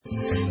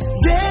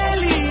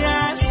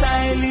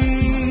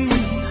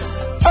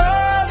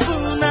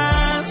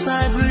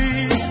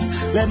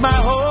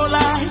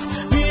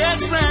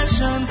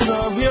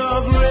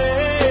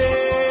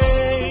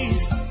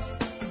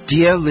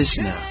Dear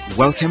listener,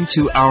 welcome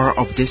to Hour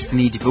of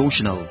Destiny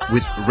Devotional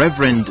with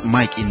Reverend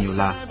Mike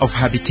Eniola of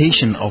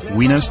Habitation of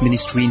Winners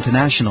Ministry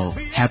International.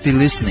 Happy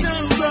listening.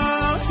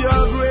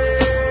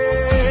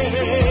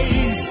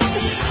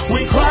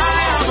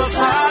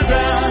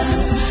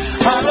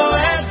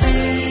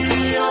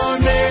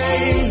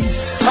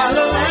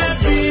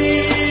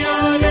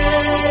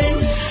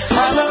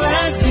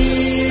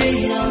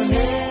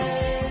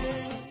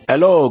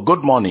 Hello,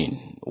 good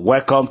morning.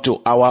 Welcome to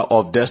Hour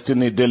of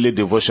Destiny Daily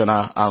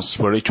Devotional and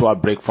Spiritual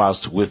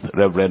Breakfast with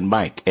Reverend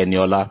Mike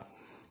Eniola.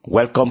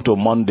 Welcome to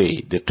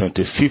Monday, the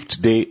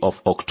 25th day of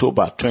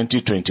October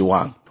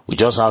 2021. We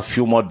just have a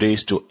few more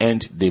days to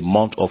end the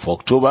month of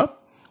October.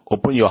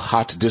 Open your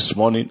heart this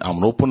morning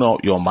and open up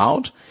your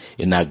mouth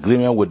in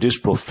agreement with these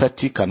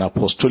prophetic and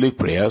apostolic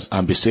prayers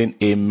and be saying,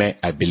 Amen,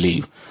 I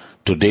believe.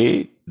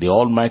 Today, the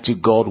Almighty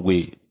God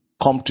will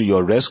come to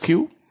your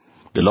rescue.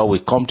 The Lord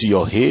will come to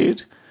your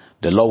aid.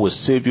 The Lord will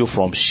save you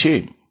from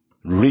shame,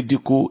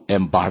 ridicule,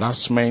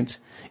 embarrassment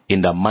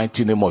in the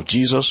mighty name of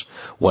Jesus.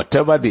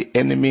 Whatever the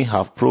enemy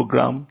have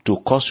programmed to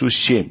cause you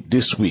shame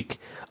this week,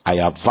 I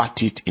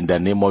avert it in the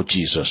name of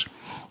Jesus.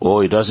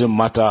 Oh, it doesn't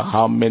matter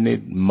how many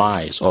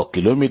miles or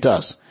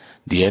kilometers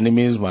the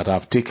enemies might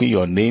have taken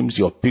your names,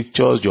 your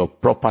pictures, your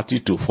property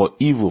to for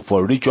evil,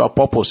 for ritual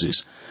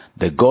purposes.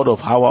 The God of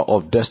Hour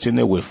of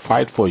Destiny will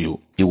fight for you.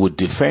 He will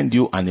defend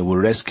you and He will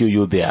rescue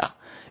you there.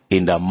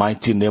 In the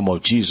mighty name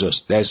of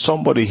Jesus. There is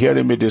somebody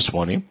hearing me this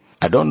morning.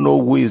 I don't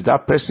know who is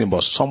that person,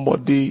 but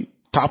somebody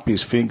tapped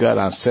his finger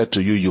and said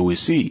to you, you will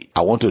see.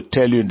 I want to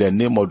tell you in the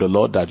name of the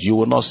Lord that you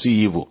will not see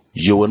evil.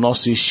 You will not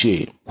see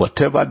shame.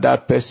 Whatever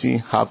that person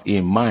have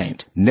in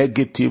mind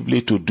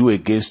negatively to do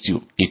against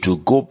you, it will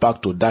go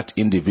back to that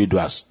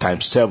individual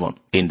times 7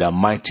 in the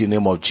mighty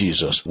name of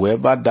Jesus.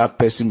 Wherever that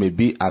person may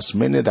be, as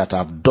many that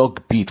have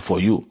dug pit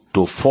for you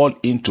to fall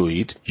into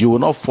it, you will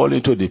not fall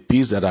into the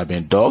pits that have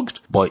been dug,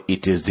 but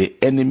it is the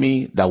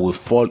enemy that will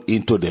fall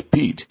into the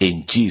pit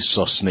in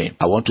Jesus' name.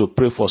 I want to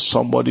pray for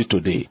somebody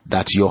today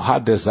that your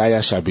heart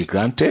desire shall be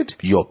granted,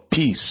 your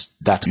peace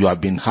that you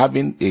have been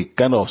having a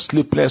kind of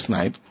sleepless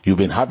night, you've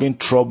been having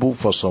trouble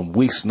for some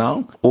weeks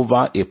now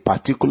over a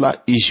particular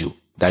issue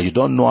that you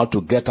don't know how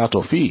to get out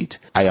of it.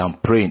 I am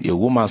praying. A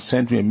woman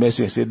sent me a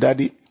message and said,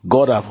 Daddy,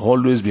 God have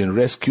always been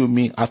rescuing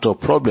me out of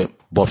problem.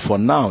 But for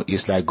now,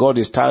 it's like God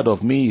is tired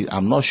of me.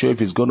 I'm not sure if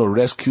He's going to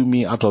rescue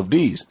me out of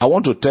this. I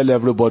want to tell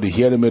everybody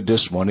hearing me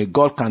this morning,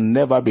 God can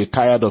never be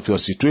tired of your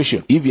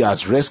situation. If He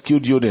has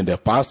rescued you in the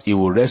past, He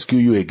will rescue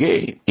you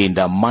again. In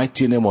the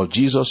mighty name of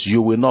Jesus,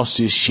 you will not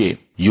see shame.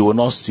 You will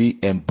not see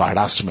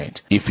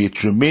embarrassment. If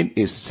it remains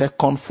a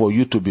second for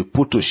you to be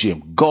put to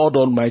shame, God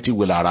Almighty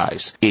will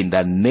arise in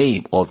the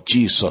name of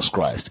Jesus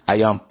Christ. I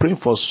am praying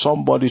for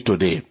somebody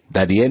today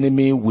that the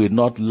enemy will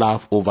not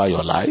laugh over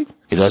your life.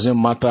 It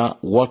doesn't matter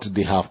what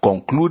they have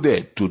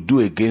concluded to do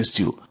against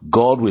you.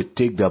 God will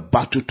take the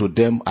battle to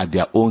them at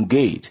their own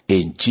gate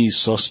in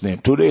Jesus'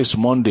 name. Today is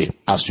Monday.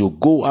 As you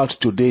go out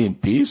today in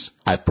peace,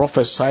 I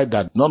prophesy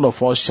that none of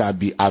us shall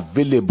be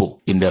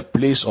available in the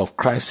place of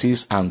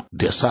crisis and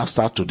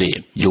disaster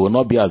today. You will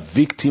not be a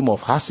victim of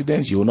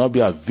accidents. You will not be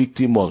a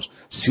victim of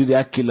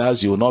serial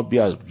killers. You will not be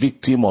a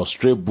victim of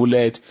stray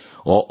bullet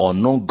or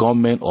unknown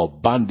gunmen or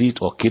bandit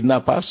or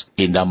kidnappers.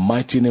 In the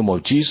mighty name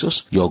of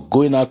Jesus, your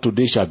going out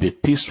today shall be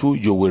peaceful.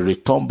 You will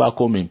return back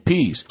home in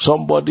peace.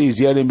 Somebody is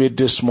hearing me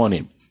this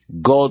morning.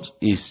 God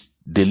is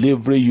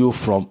delivering you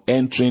from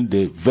entering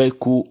the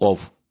vehicle of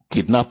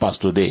kidnappers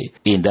today.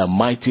 In the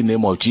mighty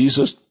name of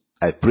Jesus,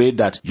 I pray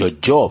that your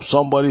job,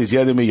 somebody is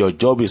hearing me, your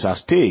job is at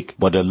stake,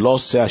 but the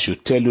Lord said I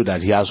should tell you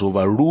that He has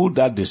overruled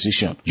that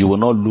decision. You will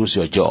not lose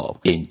your job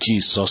in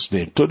Jesus'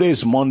 name. Today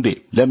is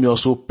Monday. Let me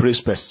also pray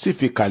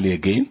specifically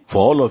again for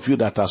all of you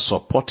that are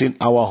supporting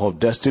Hour of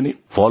Destiny,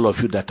 for all of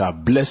you that are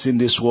blessing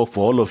this work,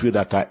 for all of you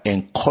that are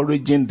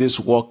encouraging this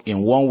work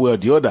in one way or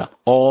the other.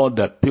 All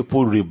the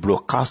people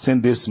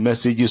rebroadcasting these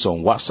messages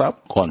on WhatsApp,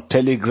 on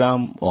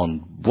Telegram,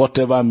 on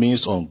whatever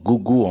means, on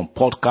Google, on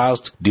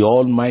podcast, the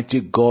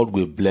Almighty God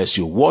will bless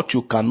you. What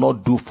you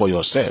cannot do for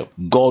yourself,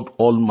 God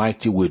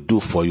Almighty will do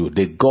for you.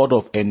 The God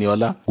of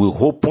Eniola will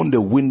open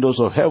the windows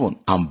of heaven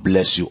and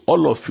bless you.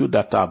 All of you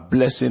that are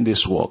blessing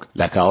this work,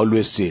 like I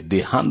always say,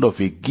 the hand of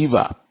a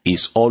giver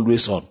is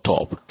always on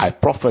top. I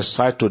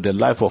prophesy to the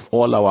life of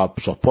all our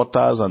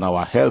supporters and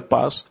our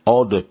helpers,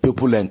 all the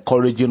people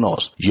encouraging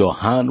us, your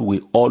hand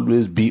will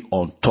always be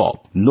on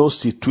top. No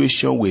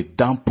situation will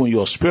dampen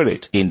your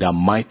spirit. In the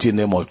mighty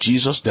name of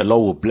Jesus, the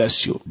Lord will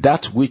bless you.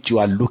 That which you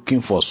are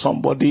looking for,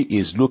 somebody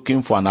is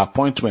looking for an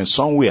appointment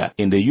somewhere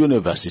in the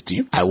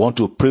university. I want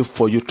to pray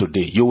for you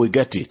today. You will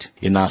get it.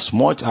 In as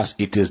much as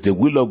it is the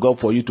will of God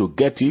for you to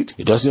get it,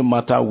 it doesn't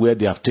matter where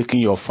they have taken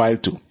your file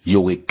to.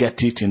 You will get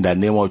it in the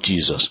name of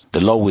Jesus. The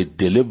Lord will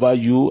deliver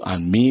you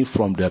and me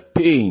from the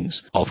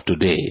pains of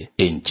today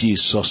in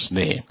Jesus'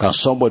 name. Can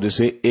somebody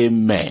say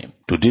amen?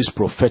 To this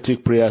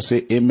prophetic prayer,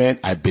 say amen.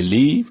 I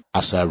believe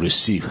as I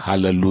receive.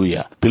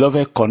 Hallelujah.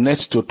 Beloved,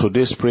 connect to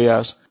today's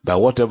prayers by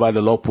whatever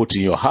the Lord put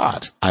in your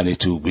heart, and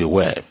it will be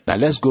well. Now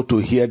let's go to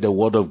hear the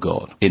word of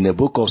God in the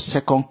book of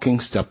 2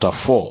 Kings chapter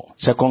 4.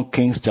 2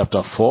 Kings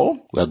chapter 4,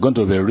 we are going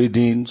to be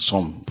reading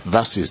some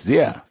verses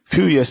there.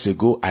 Few years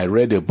ago, I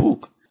read a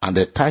book, and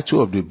the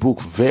title of the book,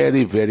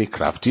 very, very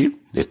crafty.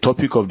 The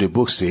topic of the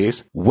book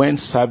says, When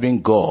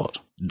Serving God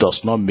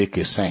Does Not Make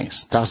a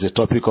Sense. That's the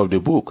topic of the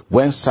book.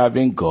 When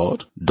serving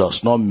God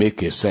does not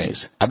make a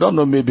sense. I don't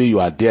know, maybe you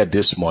are there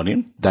this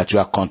morning, that you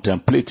are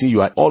contemplating,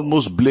 you are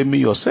almost blaming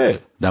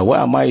yourself. That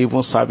why am I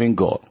even serving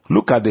God?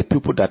 Look at the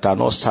people that are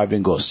not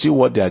serving God. See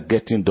what they are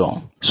getting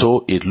done.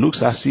 So it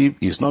looks as if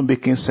it's not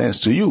making sense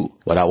to you.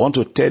 But I want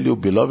to tell you,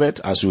 beloved,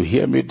 as you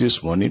hear me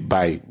this morning,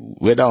 by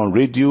whether on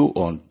radio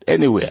or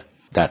anywhere,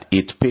 that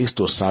it pays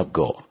to serve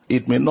God.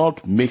 It may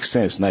not make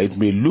sense now. It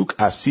may look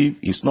as if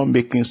it's not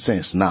making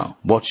sense now.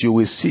 But you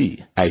will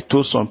see. I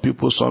told some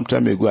people some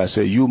time ago, I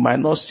said, you might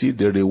not see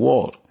the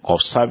reward of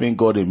serving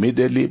God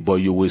immediately, but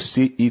you will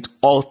see it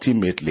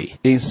ultimately.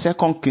 In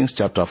 2 Kings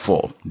chapter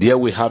 4, there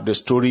we have the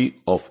story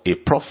of a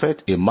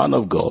prophet, a man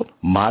of God,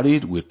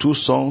 married with 2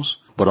 sons,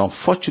 but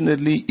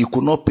unfortunately, he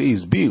could not pay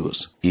his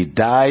bills. He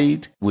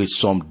died with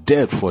some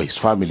debt for his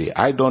family.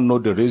 I don't know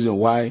the reason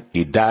why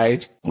he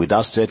died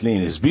without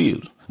settling his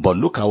bills. But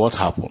look at what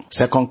happened.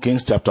 2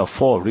 Kings chapter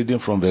 4, reading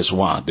from verse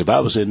 1. The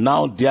Bible says,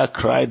 Now there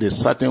cried a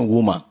certain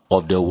woman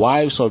of the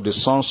wives of the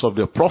sons of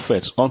the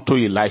prophets unto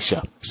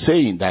Elisha,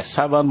 saying, Thy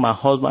servant my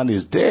husband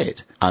is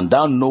dead, and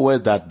thou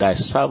knowest that thy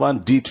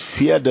servant did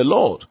fear the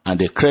Lord, and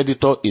the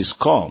creditor is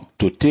come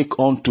to take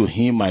unto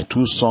him my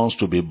 2 sons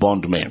to be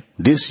bondmen.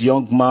 This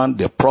young man,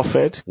 the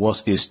prophet,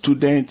 was a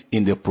student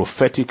in the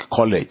prophetic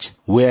college,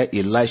 where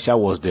Elisha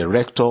was the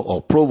rector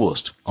or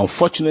provost.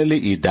 Unfortunately,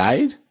 he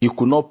died. He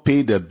could not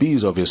pay the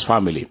bills of his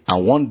family.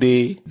 And one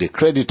day, the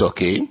creditor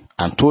came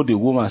and told the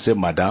woman, said,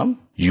 Madam,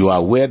 you are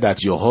aware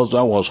that your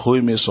husband was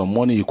owing me some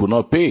money you could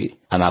not pay.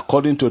 And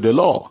according to the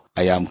law,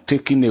 I am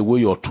taking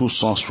away your 2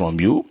 sons from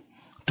you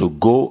to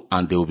go,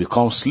 and they will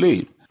become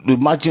slaves.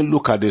 Imagine,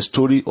 look at the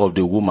story of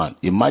the woman.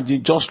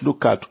 Imagine, just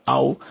look at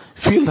how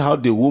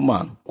the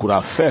woman could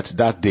have felt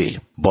that day.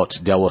 But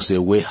there was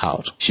a way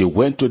out. She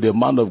went to the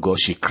man of God.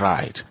 She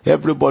cried.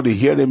 Everybody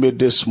hearing me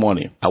this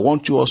morning, I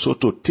want you also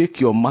to take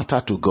your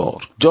matter to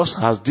God. Just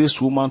as this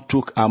woman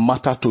took her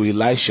matter to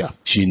Elisha,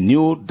 she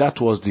knew that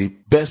was the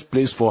best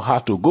place for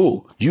her to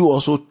go. You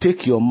also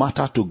take your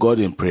matter to God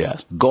in prayer.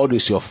 God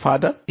is your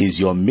Father, is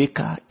your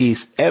Maker,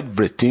 is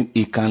everything.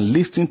 He can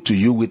listen to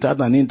you without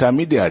an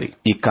intermediary.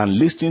 He can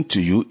listen to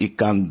you. He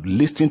can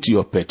listen to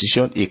your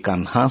petition. He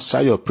can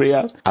answer your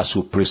prayers as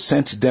you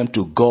present them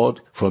to God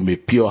from a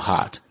pure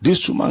heart.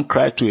 This woman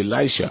cried to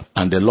Elisha,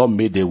 and the Lord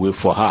made a way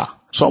for her.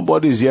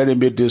 Somebody is hearing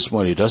me this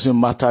morning. It doesn't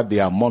matter the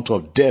amount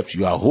of debt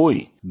you are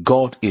owing.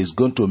 God is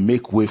going to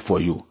make way for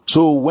you.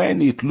 So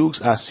when it looks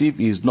as if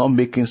it's not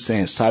making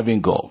sense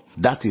serving God,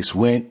 that is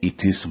when it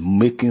is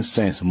making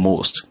sense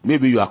most.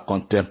 Maybe you are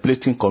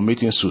contemplating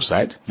committing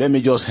suicide. Let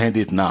me just end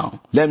it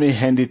now. Let me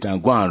end it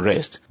and go and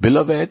rest.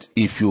 Beloved,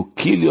 if you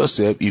kill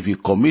yourself, if you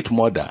commit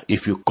murder,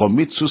 if you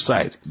commit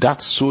suicide,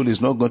 that soul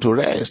is not going to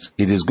rest.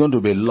 It is going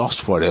to be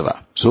lost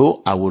forever.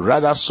 So I would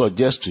rather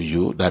suggest to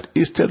you that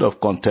instead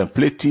of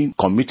contemplating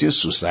committing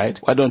suicide,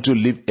 why don't you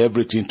leave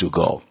everything to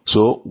God?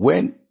 So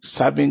when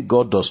serving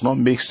God does not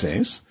make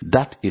sense,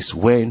 that is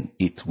when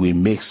it will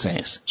make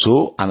sense.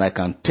 So, and I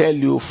can tell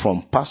you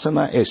from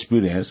personal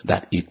experience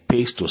that it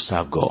pays to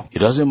serve God. It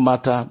doesn't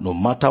matter, no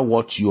matter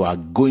what you are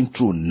going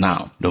through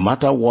now, no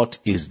matter what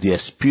is the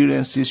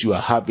experiences you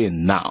are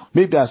having now.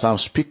 Maybe as I'm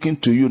speaking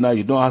to you now,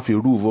 you don't have a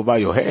roof over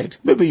your head.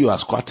 Maybe you are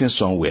squatting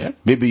somewhere.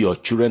 Maybe your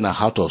children are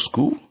out of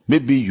school.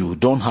 Maybe you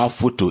don't have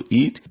food to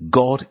eat.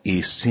 God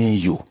is seeing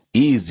you.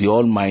 He is the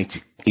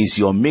Almighty. Is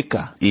your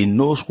Maker. He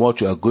knows what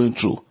you are going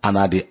through, and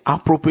at the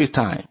appropriate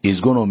time,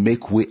 He's going to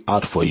make way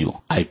out for you.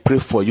 I pray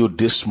for you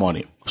this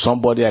morning.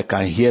 Somebody, I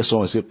can hear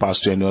someone say,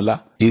 Pastor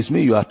Eniola, it's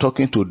me you are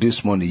talking to this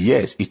morning.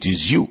 Yes, it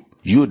is you.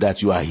 You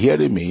that you are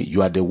hearing me,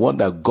 you are the one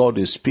that God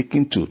is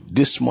speaking to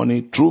this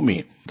morning through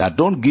me. That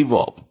don't give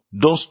up.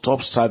 Don't stop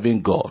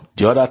serving God.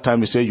 The other time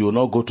you say you will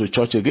not go to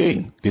church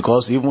again,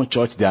 because even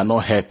church, they are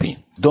not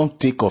helping. Don't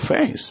take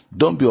offense.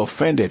 Don't be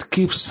offended.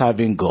 Keep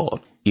serving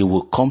God. It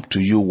will come to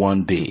you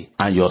one day,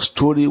 and your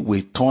story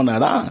will turn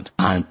around,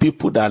 and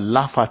people that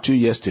laugh at you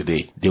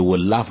yesterday, they will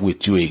laugh with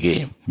you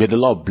again. May the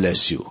Lord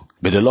bless you.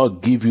 May the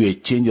Lord give you a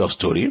change of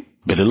story.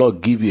 May the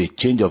Lord give you a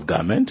change of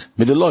garment.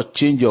 May the Lord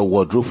change your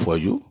wardrobe for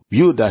you.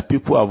 You that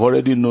people have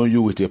already known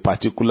you with a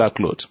particular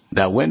cloth,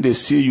 that when they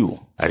see you,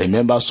 I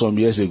remember some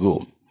years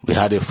ago, we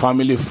had a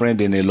family friend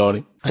in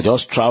Ilorin. I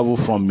just traveled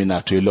from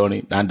Minna to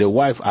Ilorin, and the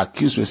wife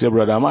accused me, said,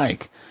 Brother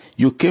Mike,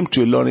 you came to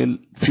Ilorin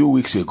a few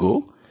weeks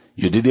ago.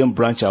 You didn't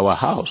branch our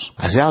house.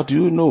 I said, how do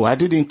you know? I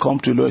didn't come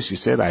to Lord. She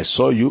said, I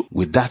saw you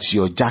with that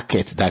your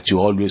jacket that you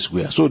always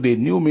wear. So they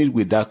knew me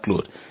with that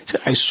cloth. She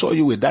said, I saw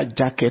you with that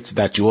jacket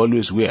that you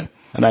always wear.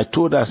 And I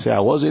told her, I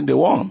wasn't the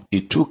one.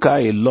 It took her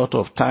a lot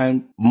of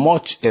time,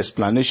 much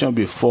explanation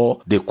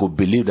before they could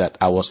believe that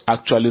I was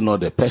actually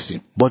not the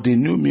person. But they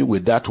knew me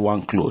with that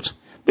one cloth.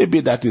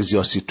 Maybe that is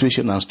your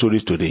situation and story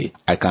today.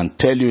 I can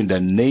tell you in the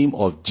name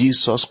of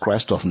Jesus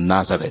Christ of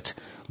Nazareth,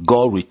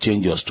 God will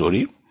change your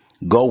story.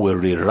 God will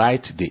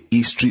rewrite the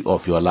history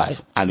of your life,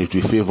 and it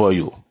will favor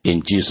you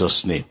in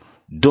Jesus' name.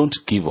 Don't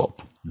give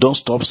up. Don't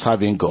stop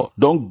serving God.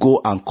 Don't go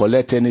and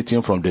collect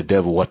anything from the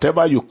devil.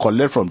 Whatever you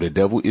collect from the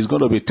devil is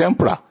going to be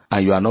temporary,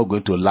 and you are not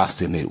going to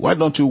last in it. Why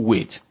don't you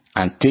wait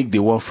and take the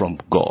one from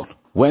God?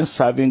 When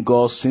serving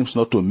God seems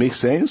not to make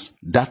sense,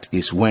 that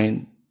is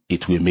when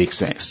it will make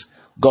sense.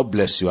 God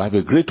bless you. Have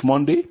a great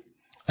Monday,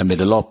 and may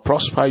the Lord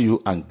prosper you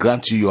and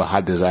grant you your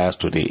heart desires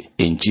today.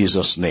 In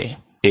Jesus' name,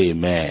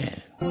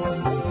 amen.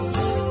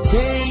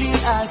 Daily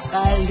as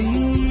I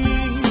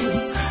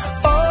live,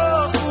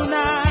 often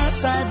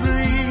as I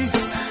breathe,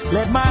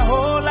 let my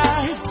whole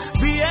life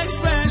be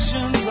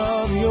expressions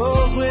of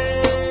your grace.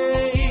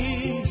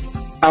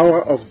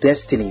 Hour of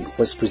Destiny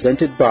was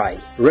presented by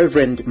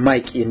Reverend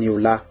Mike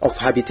Eniola of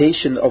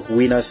Habitation of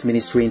Winners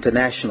Ministry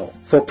International.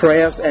 For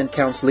prayers and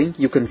counseling,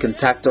 you can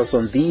contact us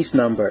on these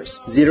numbers: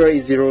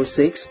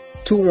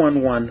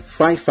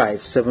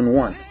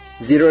 0806-211-5571,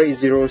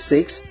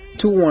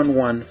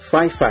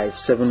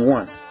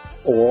 0806-211-5571,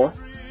 or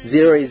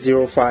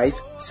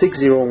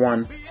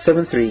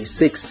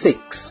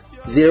 0805-601-7366,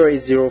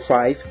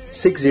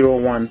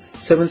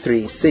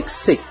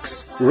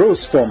 0805-601-7366.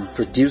 Rose Form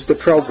produced the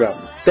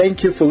program.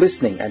 Thank you for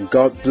listening, and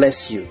God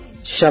bless you.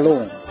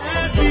 Shalom.